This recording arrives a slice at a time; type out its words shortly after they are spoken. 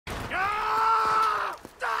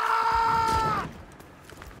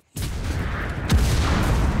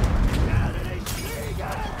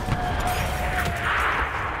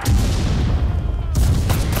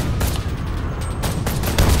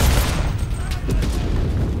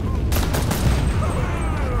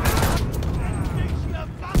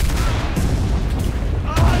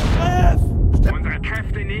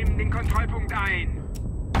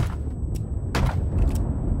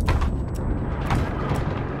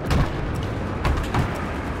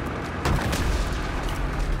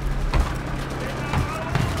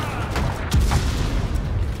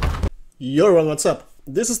Yo everyone, what's up?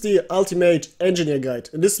 This is the Ultimate Engineer Guide.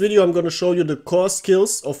 In this video I'm going to show you the core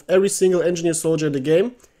skills of every single engineer soldier in the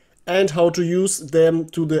game and how to use them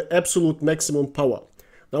to the absolute maximum power.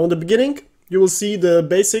 Now in the beginning you will see the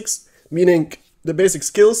basics, meaning the basic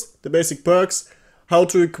skills, the basic perks, how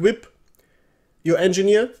to equip your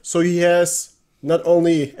engineer so he has not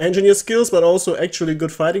only engineer skills but also actually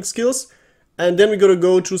good fighting skills. And then we're going to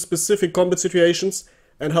go to specific combat situations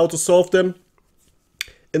and how to solve them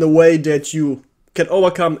in a way that you can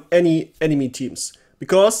overcome any enemy teams.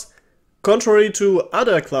 Because, contrary to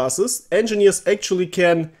other classes, engineers actually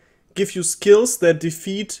can give you skills that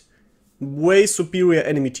defeat way superior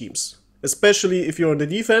enemy teams. Especially if you're on the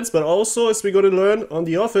defense, but also as we're going to learn on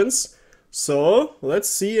the offense. So, let's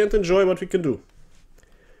see and enjoy what we can do.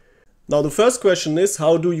 Now the first question is,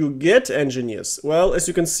 how do you get engineers? Well, as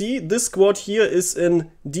you can see, this squad here is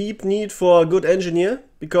in deep need for a good engineer,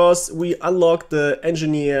 because we unlocked the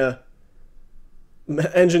engineer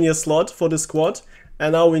slot for this squad,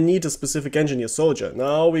 and now we need a specific engineer soldier.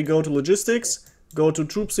 Now we go to logistics, go to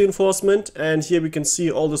troops reinforcement, and here we can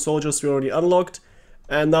see all the soldiers we already unlocked,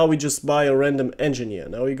 and now we just buy a random engineer.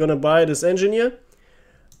 Now we're gonna buy this engineer,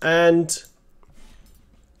 and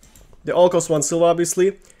they all cost 1 silver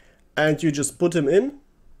obviously. And you just put him in,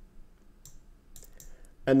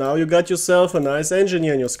 and now you got yourself a nice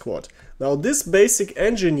engineer in your squad. Now this basic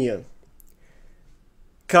engineer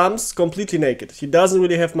comes completely naked. He doesn't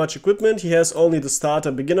really have much equipment. He has only the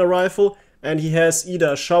starter beginner rifle, and he has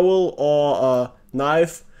either a shovel or a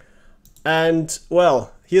knife. And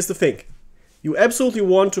well, here's the thing. You absolutely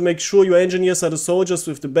want to make sure your engineers are the soldiers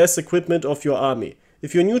with the best equipment of your army.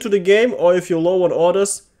 If you're new to the game, or if you're low on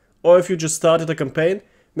orders, or if you just started a campaign,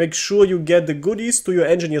 make sure you get the goodies to your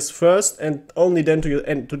engineers first and only then to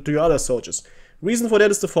your other soldiers. Reason for that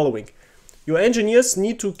is the following. Your engineers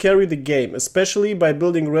need to carry the game, especially by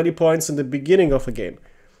building rally points in the beginning of a game.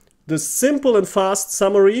 The simple and fast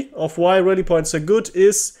summary of why rally points are good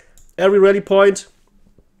is every rally point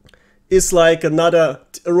is like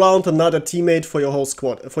around another teammate for your whole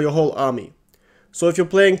squad, for your whole army. So if you're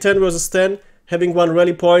playing 10 versus 10, having one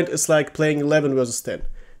rally point is like playing 11 versus 10.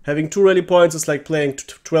 Having 2 rally points is like playing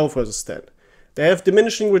 12 versus 10. They have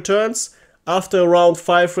diminishing returns. After around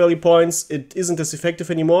 5 rally points it isn't as effective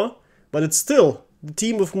anymore, but it's still, the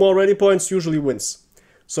team with more rally points usually wins.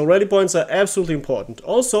 So rally points are absolutely important.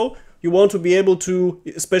 Also, you want to be able to,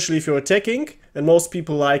 especially if you're attacking, and most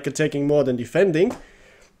people like attacking more than defending,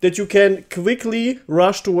 that you can quickly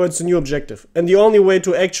rush towards a new objective. And the only way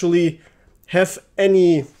to actually have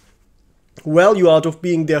any value out of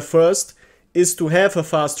being there first is to have a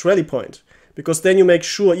fast rally point, because then you make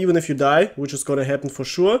sure, even if you die, which is gonna happen for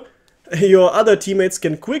sure, your other teammates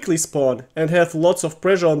can quickly spawn and have lots of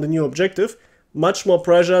pressure on the new objective, much more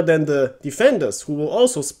pressure than the defenders who will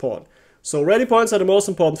also spawn. So rally points are the most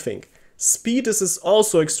important thing. Speed is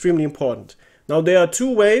also extremely important. Now there are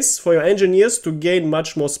 2 ways for your engineers to gain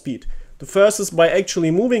much more speed. The first is by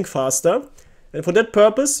actually moving faster, and for that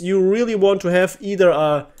purpose you really want to have either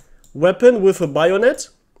a weapon with a bayonet,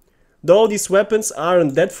 though these weapons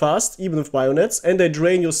aren't that fast, even with bayonets, and they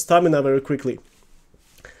drain your stamina very quickly.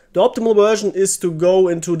 The optimal version is to go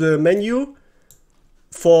into the menu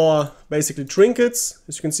for basically trinkets,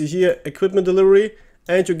 as you can see here, equipment delivery,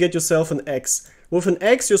 and you get yourself an axe. With an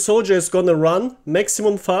axe your soldier is gonna run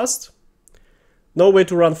maximum fast, no way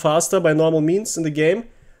to run faster by normal means in the game,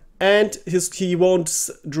 and he won't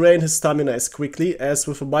drain his stamina as quickly as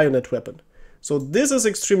with a bayonet weapon. So this is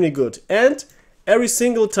extremely good, and every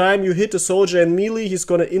single time you hit a soldier in melee, he's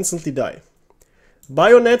gonna instantly die.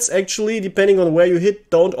 Bayonets actually, depending on where you hit,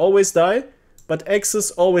 don't always die, but axes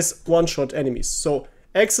always one-shot enemies. So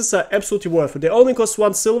axes are absolutely worth it. They only cost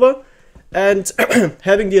 1 silver, and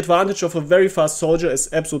having the advantage of a very fast soldier is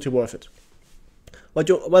absolutely worth it. What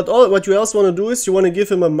you else want to do is you want to give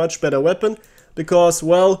him a much better weapon, because,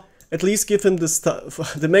 well, at least give him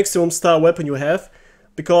the maximum star weapon you have,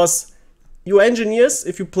 because your engineers,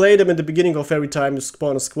 if you play them in the beginning of every time you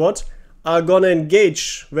spawn a squad, are gonna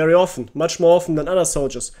engage very often, much more often than other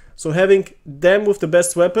soldiers. So having them with the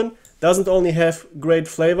best weapon doesn't only have great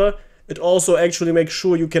flavor, it also actually makes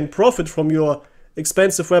sure you can profit from your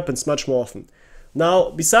expensive weapons much more often.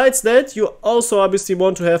 Now, besides that, you also obviously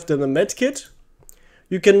want to have the medkit.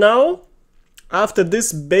 You can now, after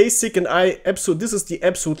this basic, and this is the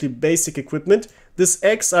absolutely basic equipment, this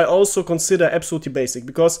axe I also consider absolutely basic,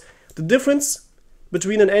 because the difference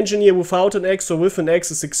between an engineer without an axe or with an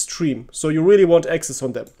axe is extreme, so you really want axes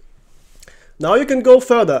on them. Now you can go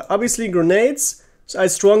further. Obviously grenades, I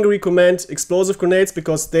strongly recommend explosive grenades,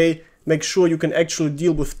 because they make sure you can actually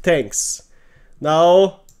deal with tanks.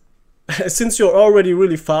 Now, since you're already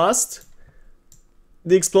really fast,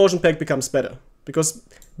 the explosion pack becomes better. Because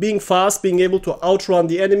being fast, being able to outrun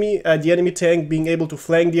the enemy tank, being able to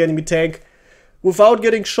flank the enemy tank without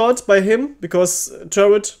getting shot by him, because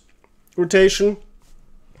turret rotation,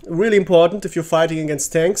 really important if you're fighting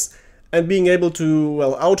against tanks, and being able to,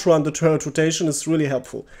 well, outrun the turret rotation is really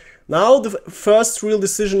helpful. Now the first real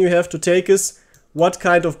decision you have to take is, what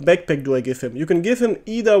kind of backpack do I give him? You can give him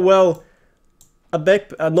either, well,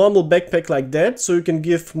 a normal backpack like that, so you can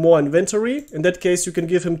give more inventory. In that case, you can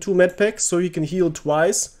give him 2 med packs, so he can heal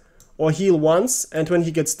twice or heal once, and when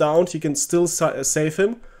he gets downed, you can still save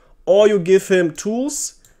him. Or you give him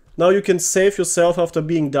tools. Now you can save yourself after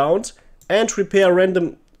being downed and repair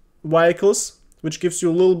random vehicles, which gives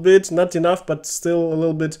you a little bit, not enough, but still a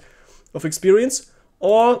little bit of experience.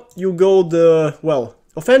 Or you go the, well,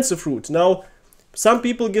 offensive route. Now, some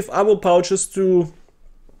people give ammo pouches to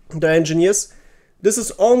the engineers. This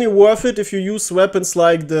is only worth it if you use weapons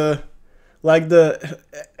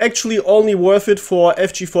actually only worth it for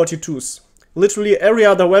FG42s. Literally every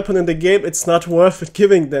other weapon in the game, it's not worth it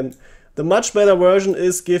giving them. The much better version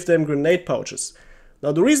is give them grenade pouches.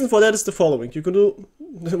 Now the reason for that is the following. You can do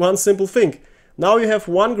one simple thing. Now you have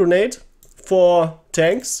 1 grenade for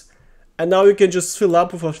tanks, and now you can just fill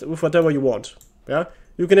up with whatever you want. Yeah,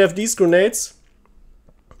 you can have these grenades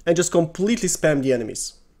and just completely spam the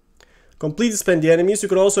enemies. Completely spam the enemies. You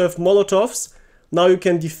can also have Molotovs. Now you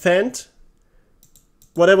can defend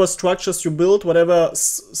whatever structures you build, whatever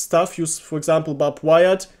stuff you, for example, barbed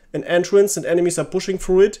wired, an entrance and enemies are pushing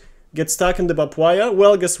through it, get stuck in the barbed wire.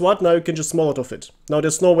 Well, guess what? Now you can just Molotov it. Now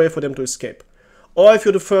there's no way for them to escape. Or if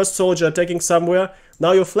you're the first soldier attacking somewhere,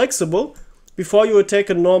 now you're flexible. Before you attack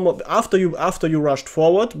a normal, after you rushed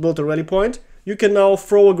forward, build a rally point, you can now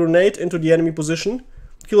throw a grenade into the enemy position,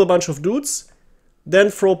 kill a bunch of dudes, then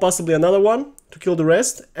throw possibly another one to kill the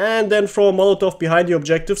rest, and then throw a Molotov behind the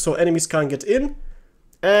objective so enemies can't get in,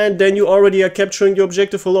 and then you already are capturing the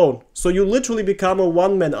objective alone. So you literally become a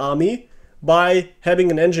one-man army by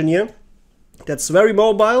having an engineer that's very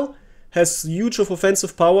mobile, has huge of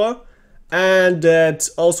offensive power, and that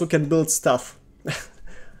also can build stuff.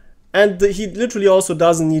 And he literally also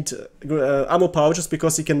doesn't need ammo pouches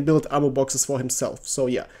because he can build ammo boxes for himself. So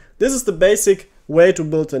yeah, this is the basic way to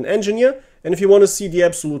build an engineer. And if you want to see the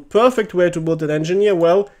absolute perfect way to build an engineer,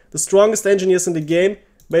 well, the strongest engineers in the game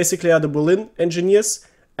basically are the Berlin engineers.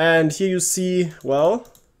 And here you see, well,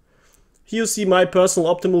 here you see my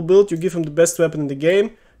personal optimal build. You give him the best weapon in the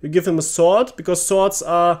game. You give him a sword, because swords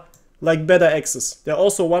are like better axes. They're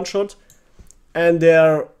also one-shot, and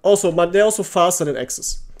they're also faster than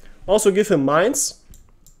axes. Also give him mines,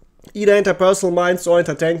 either anti-personal mines or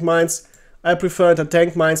anti-tank mines. I prefer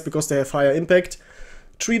anti-tank mines because they have higher impact.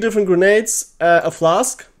 3 different grenades, a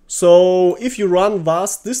flask. So if you run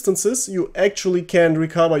vast distances, you actually can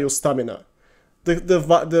recover your stamina.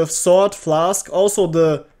 The sword flask, also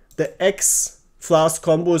the X flask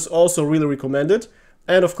combo is also really recommended.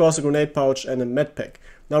 And of course a grenade pouch and a med pack.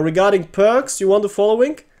 Now regarding perks, you want the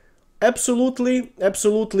following. Absolutely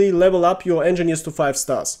level up your engineers to 5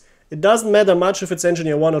 stars. It doesn't matter much if it's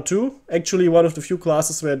engineer 1 or 2. Actually one of the few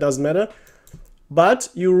classes where it doesn't matter. But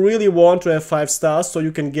you really want to have 5 stars so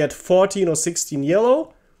you can get 14 or 16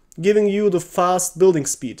 yellow, giving you the fast building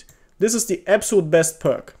speed. This is the absolute best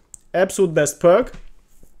perk. Absolute best perk.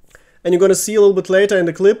 And you're gonna see a little bit later in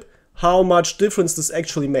the clip how much difference this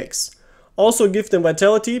actually makes. Also give them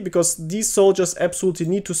vitality, because these soldiers absolutely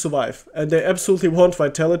need to survive. And they absolutely want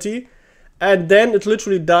vitality. And then it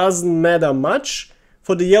literally doesn't matter much.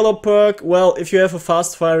 For the yellow perk, well, if you have a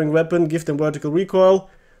fast firing weapon, give them vertical recoil.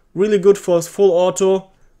 Really good for full auto,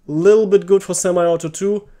 little bit good for semi-auto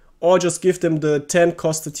too, or just give them the 10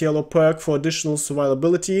 costed yellow perk for additional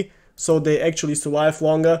survivability, so they actually survive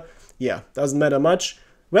longer. Yeah, doesn't matter much.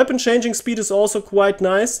 Weapon changing speed is also quite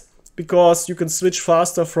nice, because you can switch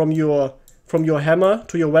faster from your hammer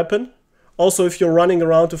to your weapon. Also, if you're running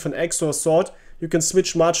around with an axe or a sword, you can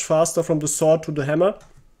switch much faster from the sword to the hammer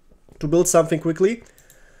to build something quickly.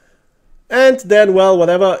 And then, well,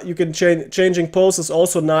 whatever, you can changing pose is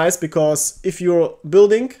also nice, because if you're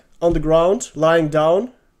building on the ground, lying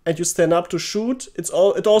down, and you stand up to shoot, it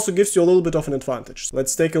also gives you a little bit of an advantage.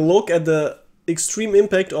 Let's take a look at the extreme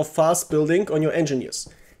impact of fast building on your engineers.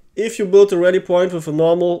 If you build a rally point with a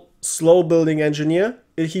normal slow building engineer,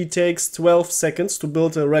 he takes 12 seconds to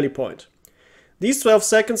build a rally point. These 12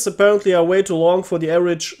 seconds apparently are way too long for the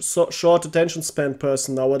average short attention span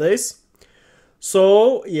person nowadays.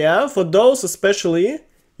 So yeah, for those especially,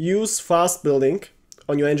 use fast building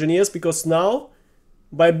on your engineers, because now,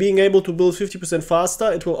 by being able to build 50%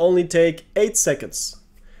 faster, it will only take 8 seconds.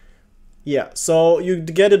 Yeah, so you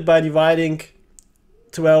get it by dividing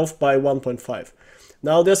 12 by 1.5.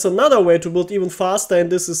 Now there's another way to build even faster,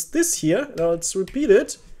 and this is this here. Now let's repeat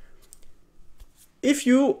it. If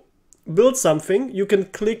you build something, you can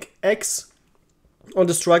click X on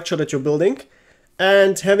the structure that you're building,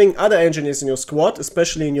 and having other engineers in your squad,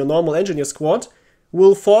 especially in your normal engineer squad,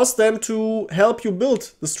 will force them to help you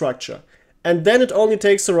build the structure. And then it only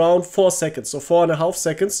takes around 4 seconds, or 4.5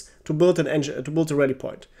 seconds to build a rally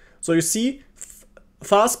point. So you see,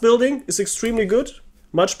 fast building is extremely good,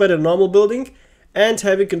 much better than normal building, and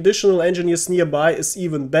having additional engineers nearby is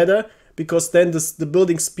even better, because then the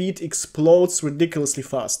building speed explodes ridiculously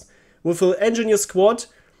fast. With an engineer squad,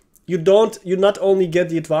 you not only get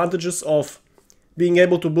the advantages of being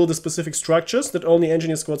able to build the specific structures that only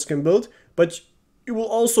engineer squads can build, but you will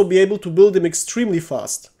also be able to build them extremely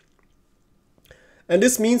fast. And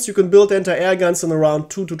this means you can build anti-air guns in around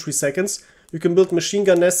 2 to 3 seconds. You can build machine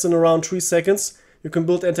gun nests in around 3 seconds. You can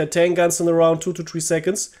build anti-tank guns in around 2 to 3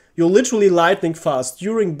 seconds. You're literally lightning fast.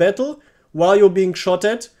 During battle, while you're being shot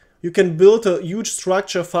at, you can build a huge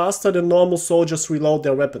structure faster than normal soldiers reload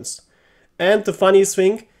their weapons. And the funniest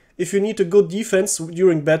thing, if you need a good defense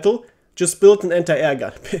during battle, just build an anti-air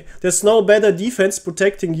gun. There's no better defense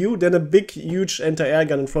protecting you than a big, huge anti-air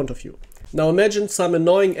gun in front of you. Now imagine some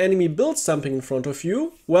annoying enemy builds something in front of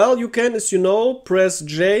you. Well, you can, as you know, press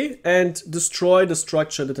J and destroy the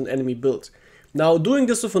structure that an enemy built. Now, doing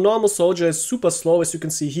this with a normal soldier is super slow, as you can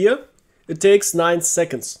see here. It takes 9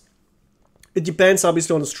 seconds. It depends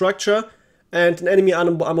obviously on the structure, and an enemy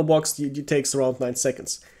ammo box it takes around 9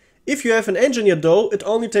 seconds. If you have an engineer though, it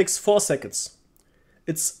only takes 4 seconds.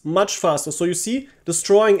 It's much faster. So you see,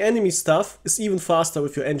 destroying enemy stuff is even faster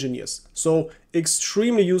with your engineers. So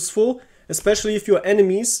extremely useful, especially if your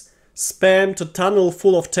enemies spammed a tunnel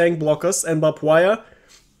full of tank blockers and barbed wire.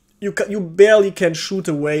 You barely can shoot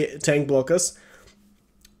away tank blockers.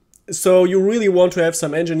 So you really want to have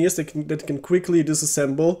some engineers that can quickly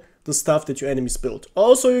disassemble the stuff that your enemies build.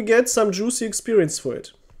 Also, you get some juicy experience for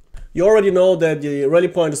it. You already know that the rally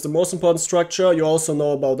point is the most important structure. You also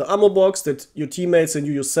know about the ammo box that your teammates and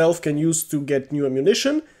you yourself can use to get new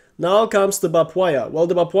ammunition. Now comes the barbed wire. Well,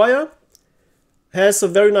 the barbed wire has a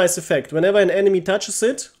very nice effect. Whenever an enemy touches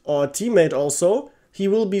it, or a teammate also, he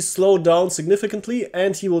will be slowed down significantly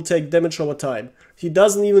and he will take damage over time. He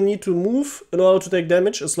doesn't even need to move in order to take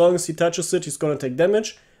damage. As long as he touches it, he's gonna take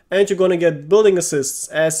damage. And you're gonna get building assists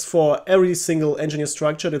as for every single engineer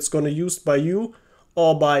structure that's gonna be used by you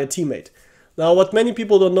or by a teammate. Now, what many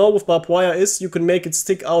people don't know with barbed wire is you can make it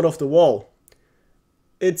stick out of the wall.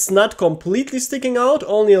 It's not completely sticking out,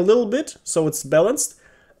 only a little bit, so it's balanced.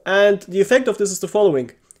 And the effect of this is the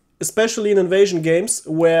following. Especially in invasion games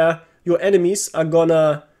where your enemies are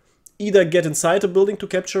gonna either get inside a building to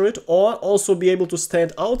capture it or also be able to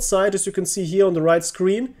stand outside, as you can see here on the right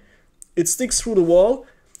screen. It sticks through the wall.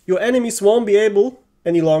 Your enemies won't be able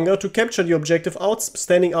any longer to capture the objective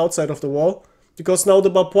standing outside of the wall, because now the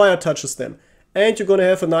barbed wire touches them. And you're gonna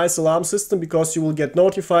have a nice alarm system because you will get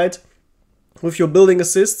notified with your building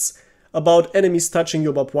assists about enemies touching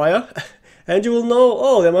your barbed wire. And you will know,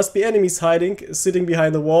 oh, there must be enemies hiding, sitting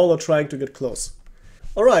behind the wall or trying to get close.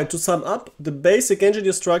 Alright, to sum up, the basic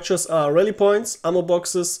engineer structures are rally points, ammo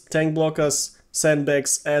boxes, tank blockers,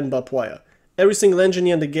 sandbags and barbed wire. Every single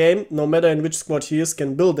engineer in the game, no matter in which squad he is,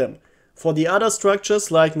 can build them. For the other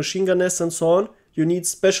structures like machine gun nests and so on, you need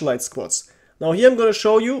specialized squads. Now here I'm going to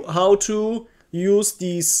show you how to use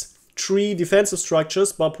these 3 defensive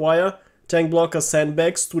structures, barbed wire, tank blockers,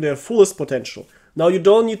 sandbags, to their fullest potential. Now you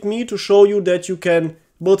don't need me to show you that you can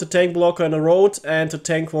build a tank blocker in a road and the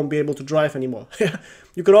tank won't be able to drive anymore.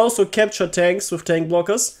 You can also capture tanks with tank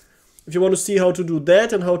blockers. If you want to see how to do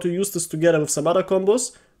that and how to use this together with some other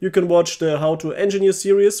combos, you can watch the How to Engineer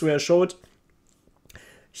series where I show it.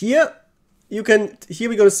 Here we're going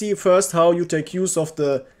to see first how you take use of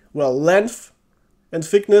the, well, length and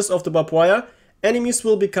thickness of the barbed wire. Enemies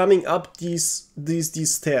will be coming up these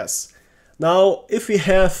stairs. Now, if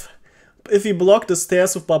we block the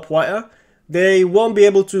stairs with barbed wire, they won't be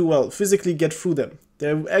able to, well, physically get through them.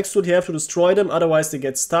 They absolutely have to destroy them, otherwise they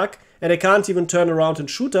get stuck. And they can't even turn around and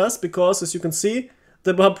shoot us because, as you can see,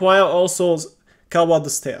 the barbed wire also covers the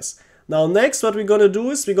stairs. Now next, what we're gonna do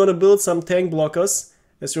is we're gonna build some tank blockers,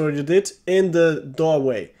 as we already did, in the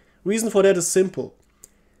doorway. Reason for that is simple.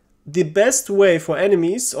 The best way for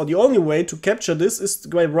enemies, or the only way to capture this, is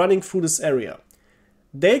by running through this area.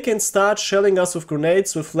 They can start shelling us with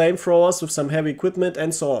grenades, with flamethrowers, with some heavy equipment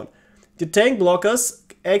and so on. The tank blockers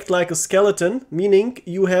act like a skeleton, meaning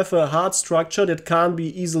you have a hard structure that can't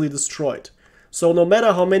be easily destroyed. So no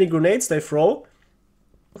matter how many grenades they throw,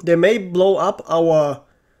 they may blow up our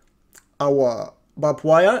barbed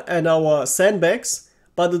wire and our sandbags,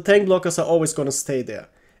 but the tank blockers are always gonna stay there.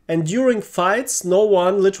 And during fights,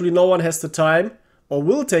 literally no one has the time, or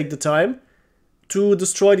will take the time, to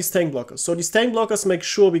destroy these tank blockers. So these tank blockers make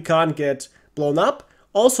sure we can't get blown up.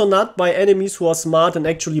 Also not by enemies who are smart and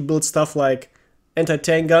actually build stuff like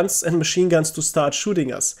anti-tank guns and machine guns to start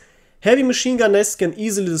shooting us. Heavy machine gun nests can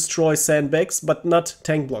easily destroy sandbags, but not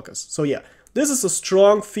tank blockers. So yeah, this is a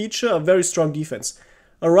strong feature, a very strong defense.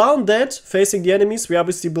 Around that, facing the enemies, we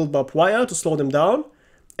obviously build barbed wire to slow them down.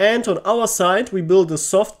 And on our side, we build a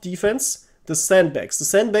soft defense, the sandbags. The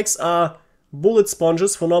sandbags are bullet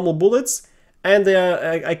sponges for normal bullets, and they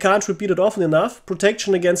are, I can't repeat it often enough,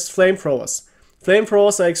 protection against flamethrowers.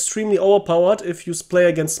 Flamethrowers are extremely overpowered if you play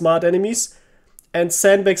against smart enemies, and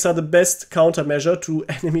sandbags are the best countermeasure to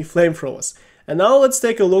enemy flamethrowers. And now let's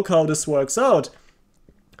take a look how this works out.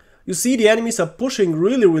 You see the enemies are pushing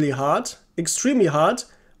really hard, extremely hard,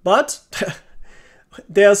 but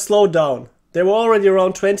they are slowed down. There were already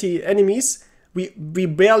around 20 enemies. We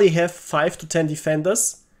barely have 5 to 10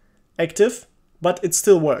 defenders active, but it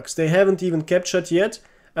still works. They haven't even captured yet.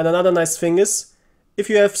 And another nice thing is, if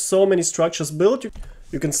you have so many structures built,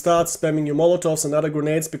 you can start spamming your molotovs and other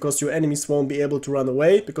grenades because your enemies won't be able to run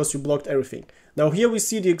away because you blocked everything. Now here we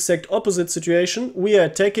see the exact opposite situation. We are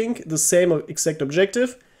attacking the same exact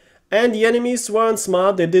objective, and the enemies weren't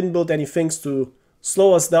smart. They didn't build any things to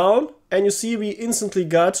slow us down, and you see we instantly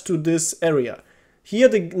got to this area. Here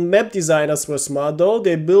the map designers were smart though.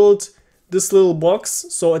 They built this little box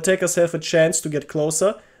so attackers have a chance to get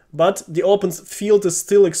closer, but the open field is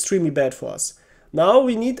still extremely bad for us. Now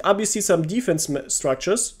we need obviously some defense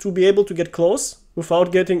structures to be able to get close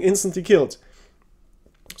without getting instantly killed.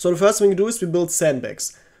 So the first thing you do is we build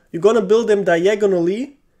sandbags. You're gonna build them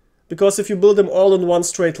diagonally, because if you build them all in one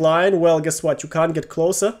straight line, well, guess what? You can't get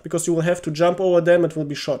closer because you will have to jump over them and will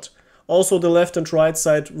be shot. Also the left and right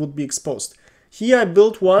side would be exposed. Here I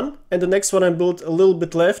built one, and the next one I built a little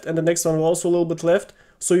bit left, and the next one also a little bit left,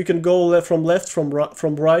 so you can go from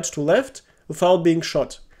right to left without being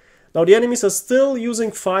shot. Now the enemies are still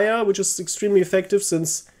using fire, which is extremely effective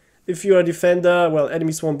since if you're a defender, well,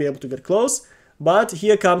 enemies won't be able to get close. But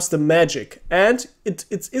here comes the magic, and it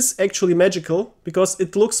is actually magical because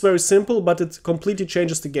it looks very simple, but it completely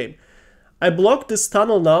changes the game. I blocked this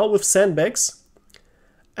tunnel now with sandbags.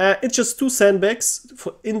 It's just 2 sandbags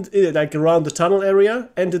like around the tunnel area,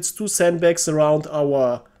 and it's 2 sandbags around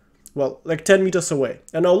our, well, like 10 meters away.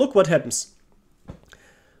 And now look what happens.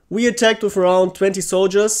 We attacked with around 20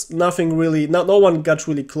 soldiers, nothing really, no one got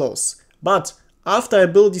really close. But after I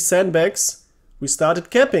built these sandbags, we started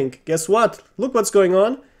capping. Guess what? Look what's going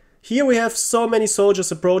on. Here we have so many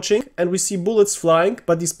soldiers approaching, and we see bullets flying,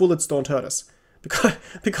 but these bullets don't hurt us.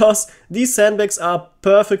 Because these sandbags are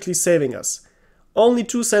perfectly saving us. Only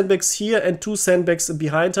 2 sandbags here and 2 sandbags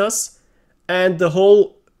behind us, and the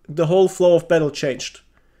whole flow of battle changed.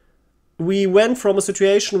 We went from a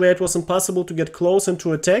situation where it was impossible to get close and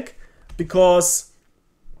to attack because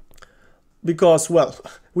well,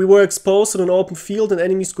 we were exposed in an open field and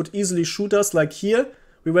enemies could easily shoot us, like here.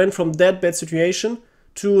 We went from that bad situation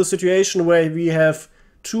to a situation where we have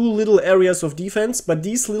 2 little areas of defense, but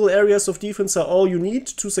these little areas of defense are all you need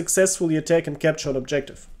to successfully attack and capture an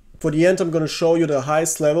objective. For the end, I'm going to show you the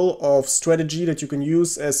highest level of strategy that you can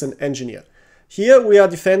use as an engineer. Here we are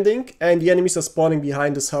defending, and the enemies are spawning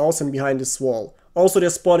behind this house and behind this wall. Also, they're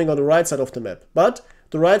spawning on the right side of the map, but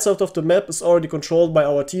the right side of the map is already controlled by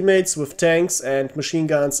our teammates with tanks and machine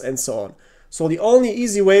guns and so on. So the only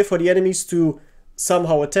easy way for the enemies to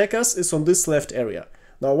somehow attack us is on this left area.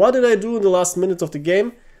 Now what did I do in the last minute of the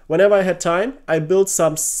game? Whenever I had time, I built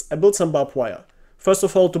some barbed wire. First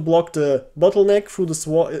of all, to block the bottleneck through this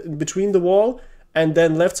wall, between the wall, and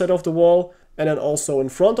then left side of the wall, and then also in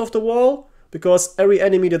front of the wall, because every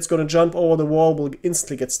enemy that's gonna jump over the wall will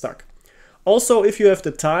instantly get stuck. Also, if you have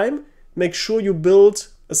the time, make sure you build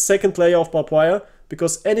a second layer of barbed wire,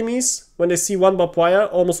 because enemies, when they see one barbed wire,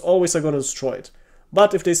 almost always are going to destroy it.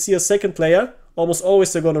 But if they see a second layer, almost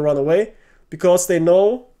always they're going to run away, because they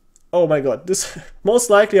know, oh my god, this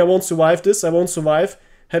most likely I won't survive this. I won't survive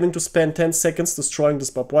having to spend 10 seconds destroying this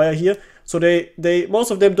barbed wire here. So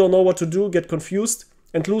most of them don't know what to do, get confused,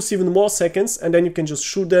 and lose even more seconds, and then you can just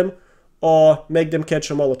shoot them or make them catch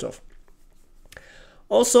a Molotov.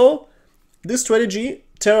 Also, this strategy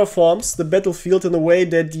terraforms the battlefield in a way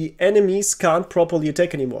that the enemies can't properly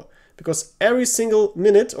attack anymore. Because every single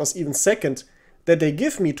minute or even second that they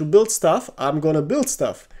give me to build stuff, I'm gonna build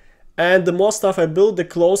stuff. And the more stuff I build, the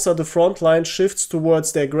closer the front line shifts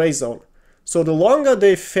towards their gray zone. So the longer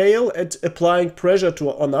they fail at applying pressure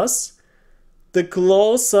on us, the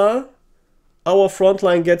closer our front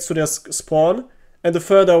line gets to their spawn and the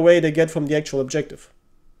further away they get from the actual objective.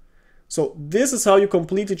 So this is how you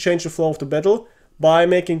completely change the flow of the battle, by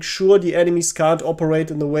making sure the enemies can't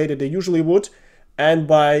operate in the way that they usually would, and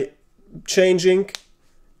by changing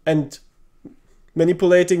and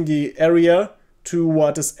manipulating the area to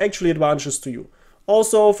what is actually advantageous to you.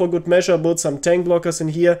 Also, for good measure, build some tank blockers in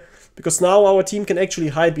here, because now our team can actually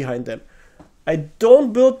hide behind them. I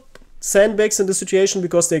don't build sandbags in this situation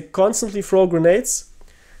because they constantly throw grenades,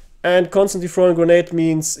 and constantly throwing grenade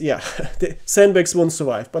means, yeah, the sandbags won't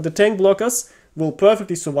survive. But the tank blockers will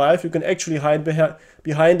perfectly survive. You can actually hide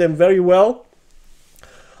behind them very well.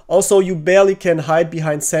 Also, you barely can hide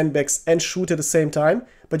behind sandbags and shoot at the same time,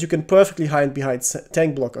 but you can perfectly hide behind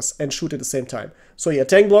tank blockers and shoot at the same time. So yeah,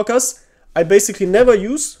 tank blockers I basically never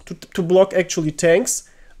use to block actually tanks.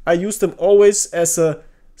 I use them always as a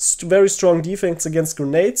very strong defense against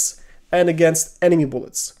grenades and against enemy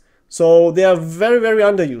bullets. So they are very, very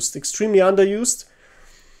underused, extremely underused.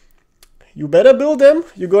 You better build them.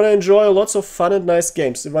 You're gonna enjoy lots of fun and nice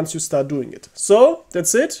games once you start doing it. So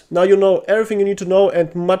that's it. Now you know everything you need to know,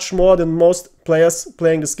 and much more than most players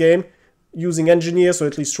playing this game using engineers, or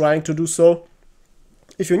at least trying to do so.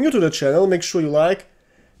 If you're new to the channel, make sure you like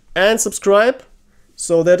and subscribe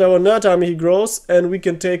so that our nerd army grows and we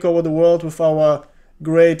can take over the world with our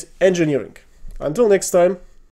great engineering. Until next time.